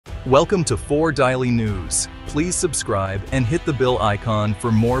Welcome to 4 Daily News. Please subscribe and hit the bell icon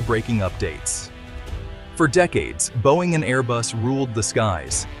for more breaking updates. For decades, Boeing and Airbus ruled the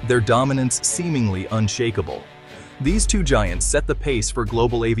skies, their dominance seemingly unshakable. These two giants set the pace for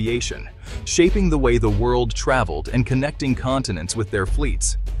global aviation, shaping the way the world traveled and connecting continents with their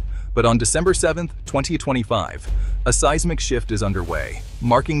fleets. But on December 7, 2025, a seismic shift is underway,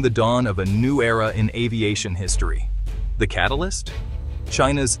 marking the dawn of a new era in aviation history. The catalyst?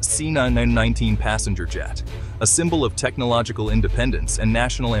 China's C919 passenger jet, a symbol of technological independence and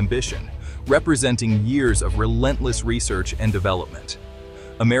national ambition, representing years of relentless research and development.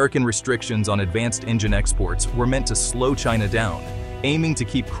 American restrictions on advanced engine exports were meant to slow China down, aiming to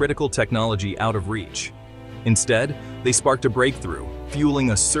keep critical technology out of reach. Instead, they sparked a breakthrough,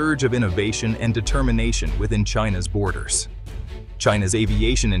 fueling a surge of innovation and determination within China's borders. China's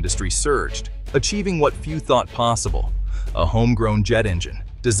aviation industry surged, achieving what few thought possible: a homegrown jet engine,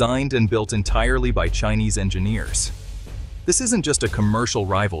 designed and built entirely by Chinese engineers. This isn't just a commercial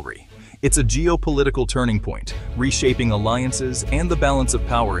rivalry. It's a geopolitical turning point, reshaping alliances and the balance of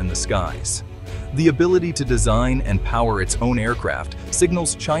power in the skies. The ability to design and power its own aircraft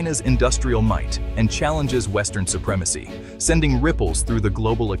signals China's industrial might and challenges Western supremacy, sending ripples through the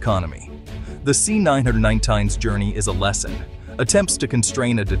global economy. The C919's journey is a lesson. Attempts to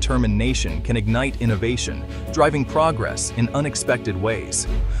constrain a determined nation can ignite innovation, driving progress in unexpected ways.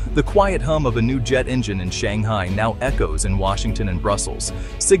 The quiet hum of a new jet engine in Shanghai now echoes in Washington and Brussels,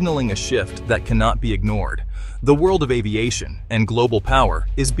 signaling a shift that cannot be ignored. The world of aviation and global power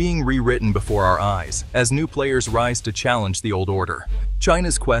is being rewritten before our eyes as new players rise to challenge the old order.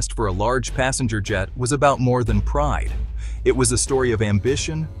 China's quest for a large passenger jet was about more than pride. It was a story of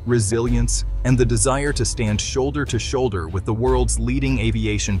ambition, resilience, and the desire to stand shoulder to shoulder with the world's leading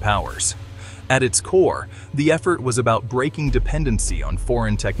aviation powers. At its core, the effort was about breaking dependency on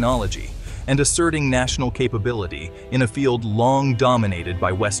foreign technology and asserting national capability in a field long dominated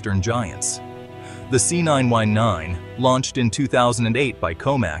by Western giants. The C919, launched in 2008 by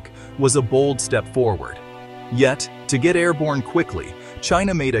COMAC, was a bold step forward. Yet, to get airborne quickly,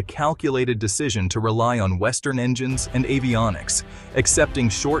 China made a calculated decision to rely on Western engines and avionics, accepting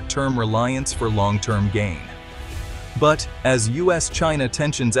short-term reliance for long-term gain. But as US-China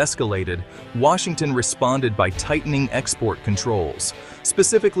tensions escalated, Washington responded by tightening export controls,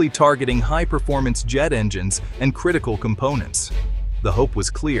 specifically targeting high-performance jet engines and critical components. The hope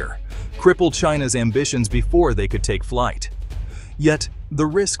was clear: cripple China's ambitions before they could take flight. Yet, the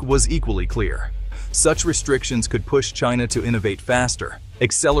risk was equally clear. Such restrictions could push China to innovate faster,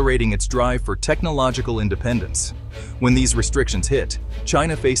 accelerating its drive for technological independence. When these restrictions hit,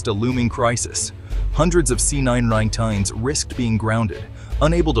 China faced a looming crisis. Hundreds of C919s risked being grounded,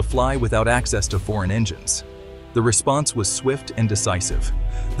 unable to fly without access to foreign engines. The response was swift and decisive.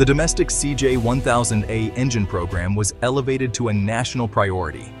 The domestic CJ1000A engine program was elevated to a national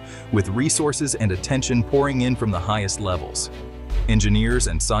priority, with resources and attention pouring in from the highest levels. Engineers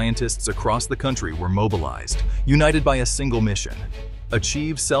and scientists across the country were mobilized, united by a single mission: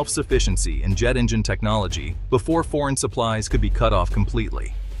 achieve self-sufficiency in jet engine technology before foreign supplies could be cut off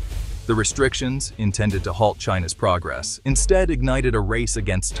completely. The restrictions, intended to halt China's progress, instead ignited a race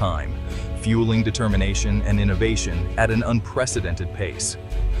against time, fueling determination and innovation at an unprecedented pace.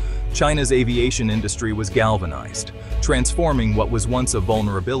 China's aviation industry was galvanized, transforming what was once a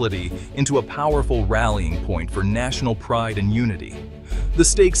vulnerability into a powerful rallying point for national pride and unity. The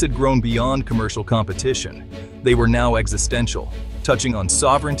stakes had grown beyond commercial competition. They were now existential, touching on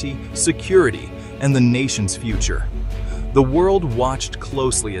sovereignty, security, and the nation's future. The world watched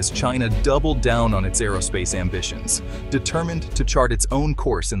closely as China doubled down on its aerospace ambitions, determined to chart its own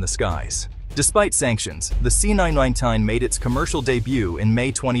course in the skies. Despite sanctions, the C919 made its commercial debut in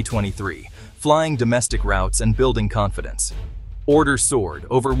May 2023, flying domestic routes and building confidence. Orders soared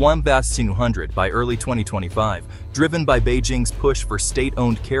over 1,200 by early 2025, driven by Beijing's push for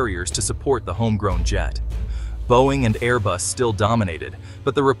state-owned carriers to support the homegrown jet. Boeing and Airbus still dominated,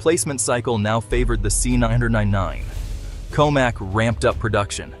 but the replacement cycle now favored the C919. COMAC ramped up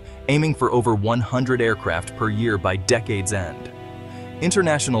production, aiming for over 100 aircraft per year by decade's end.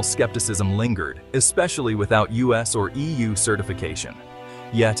 International skepticism lingered, especially without US or EU certification.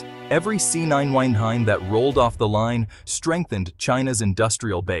 Yet, every C919 that rolled off the line strengthened China's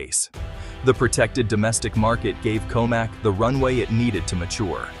industrial base. The protected domestic market gave COMAC the runway it needed to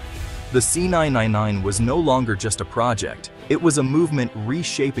mature. The C919 was no longer just a project, it was a movement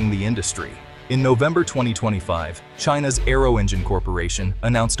reshaping the industry. In November 2025, China's Aero Engine Corporation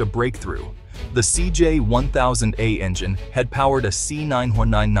announced a breakthrough. The CJ1000A engine had powered a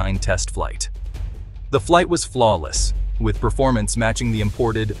C919 test flight. The flight was flawless, with performance matching the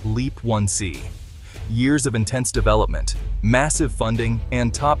imported LEAP 1C. Years of intense development, massive funding,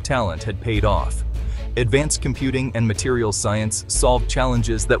 and top talent had paid off. Advanced computing and materials science solved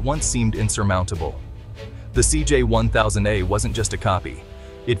challenges that once seemed insurmountable. The CJ1000A wasn't just a copy.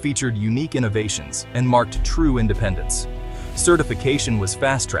 It featured unique innovations and marked true independence. Certification was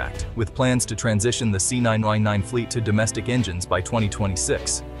fast-tracked, with plans to transition the C919 fleet to domestic engines by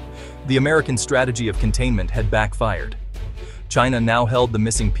 2026. The American strategy of containment had backfired. China now held the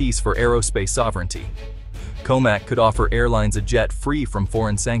missing piece for aerospace sovereignty. COMAC could offer airlines a jet free from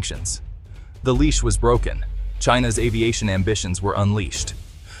foreign sanctions. The leash was broken. China's aviation ambitions were unleashed.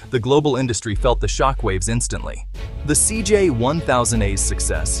 The global industry felt the shockwaves instantly. The CJ1000A's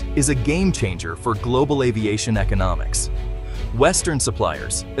success is a game-changer for global aviation economics. Western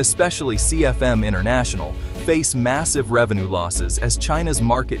suppliers, especially CFM International, face massive revenue losses as China's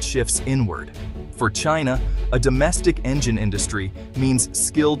market shifts inward. For China, a domestic engine industry means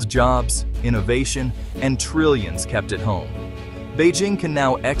skilled jobs, innovation, and trillions kept at home. Beijing can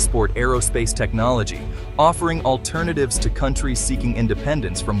now export aerospace technology, offering alternatives to countries seeking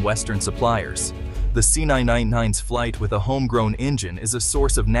independence from Western suppliers. The C919's flight with a homegrown engine is a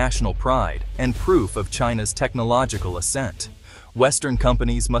source of national pride and proof of China's technological ascent. Western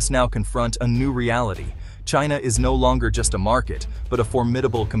companies must now confront a new reality. China is no longer just a market, but a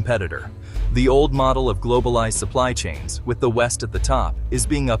formidable competitor. The old model of globalized supply chains, with the West at the top, is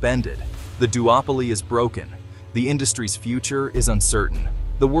being upended. The duopoly is broken. The industry's future is uncertain.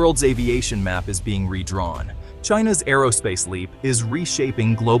 The world's aviation map is being redrawn. China's aerospace leap is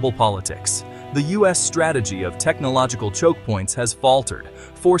reshaping global politics. The U.S. strategy of technological choke points has faltered,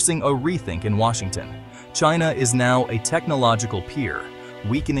 forcing a rethink in Washington. China is now a technological peer,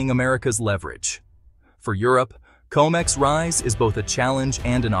 weakening America's leverage. For Europe, COMAC's rise is both a challenge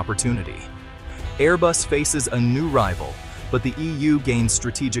and an opportunity. Airbus faces a new rival, but the EU gains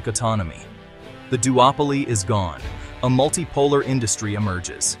strategic autonomy. The duopoly is gone. A multipolar industry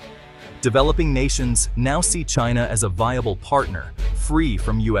emerges. Developing nations now see China as a viable partner, free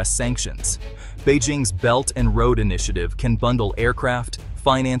from U.S. sanctions. Beijing's Belt and Road Initiative can bundle aircraft,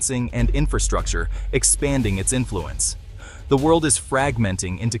 financing, and infrastructure, expanding its influence. The world is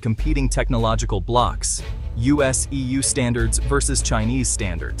fragmenting into competing technological blocks, US-EU standards versus Chinese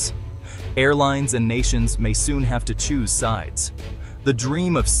standards. Airlines and nations may soon have to choose sides. The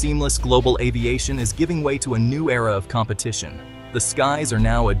dream of seamless global aviation is giving way to a new era of competition. The skies are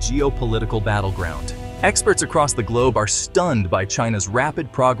now a geopolitical battleground. Experts across the globe are stunned by China's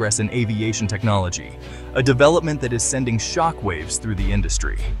rapid progress in aviation technology, a development that is sending shockwaves through the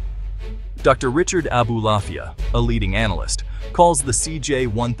industry. Dr. Richard Abulafia, a leading analyst, calls the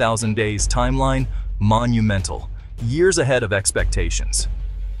CJ1000A's timeline monumental, years ahead of expectations.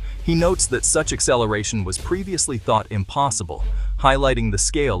 He notes that such acceleration was previously thought impossible, highlighting the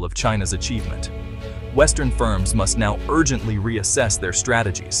scale of China's achievement. Western firms must now urgently reassess their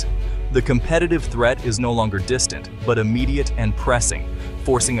strategies. The competitive threat is no longer distant, but immediate and pressing,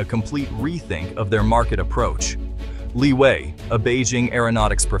 forcing a complete rethink of their market approach. Li Wei, a Beijing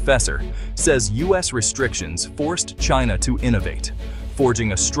aeronautics professor, says U.S. restrictions forced China to innovate,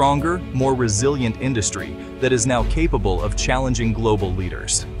 forging a stronger, more resilient industry that is now capable of challenging global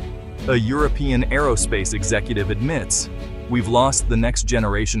leaders. A European aerospace executive admits, "We've lost the next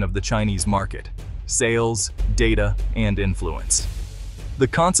generation of the Chinese market: sales, data, and influence." The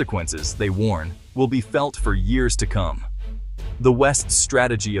consequences, they warn, will be felt for years to come. The West's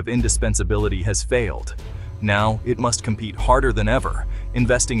strategy of indispensability has failed. Now it must compete harder than ever,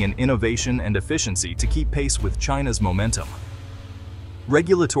 investing in innovation and efficiency to keep pace with China's momentum.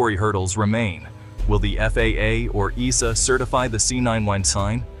 Regulatory hurdles remain. Will the FAA or ESA certify the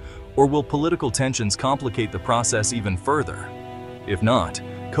C919? Or will political tensions complicate the process even further? If not,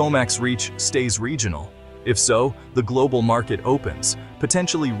 COMAC's reach stays regional. If so, the global market opens,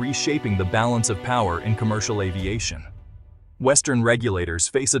 potentially reshaping the balance of power in commercial aviation. Western regulators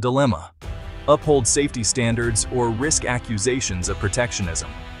face a dilemma: uphold safety standards or risk accusations of protectionism,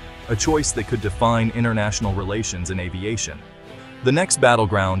 a choice that could define international relations in aviation. The next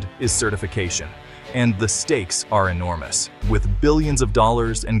battleground is certification, and the stakes are enormous, with billions of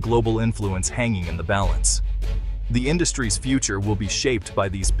dollars and global influence hanging in the balance. The industry's future will be shaped by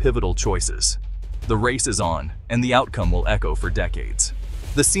these pivotal choices. The race is on, and the outcome will echo for decades.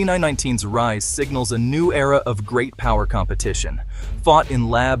 The C919's rise signals a new era of great power competition, fought in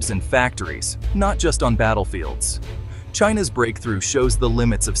labs and factories, not just on battlefields. China's breakthrough shows the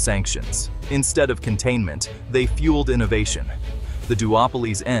limits of sanctions. Instead of containment, they fueled innovation. The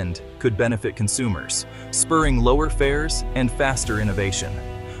duopoly's end could benefit consumers, spurring lower fares and faster innovation.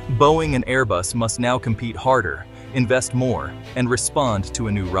 Boeing and Airbus must now compete harder, invest more, and respond to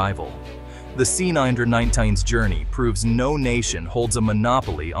a new rival. The C919's journey proves no nation holds a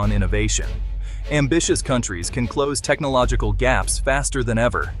monopoly on innovation. Ambitious countries can close technological gaps faster than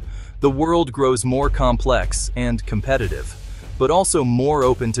ever. The world grows more complex and competitive, but also more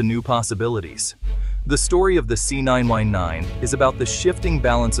open to new possibilities. The story of the C919 is about the shifting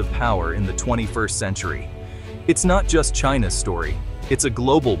balance of power in the 21st century. It's not just China's story, it's a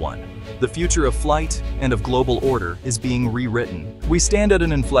global one. The future of flight and of global order is being rewritten. We stand at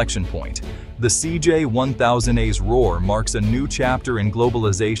an inflection point. The CJ-1000A's roar marks a new chapter in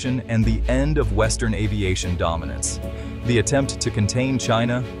globalization and the end of Western aviation dominance. The attempt to contain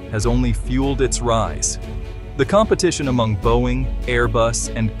China has only fueled its rise. The competition among Boeing,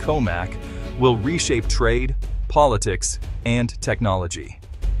 Airbus, and Comac will reshape trade, politics, and technology.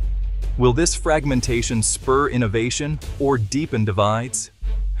 Will this fragmentation spur innovation or deepen divides?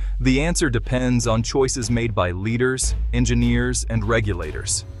 The answer depends on choices made by leaders, engineers, and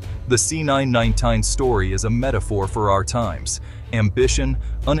regulators. The C919 story is a metaphor for our times: ambition,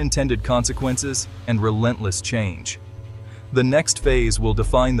 unintended consequences, and relentless change. The next phase will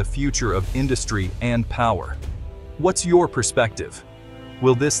define the future of industry and power. What's your perspective?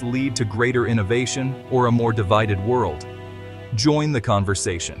 Will this lead to greater innovation or a more divided world? Join the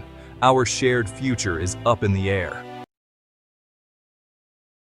conversation. Our shared future is up in the air.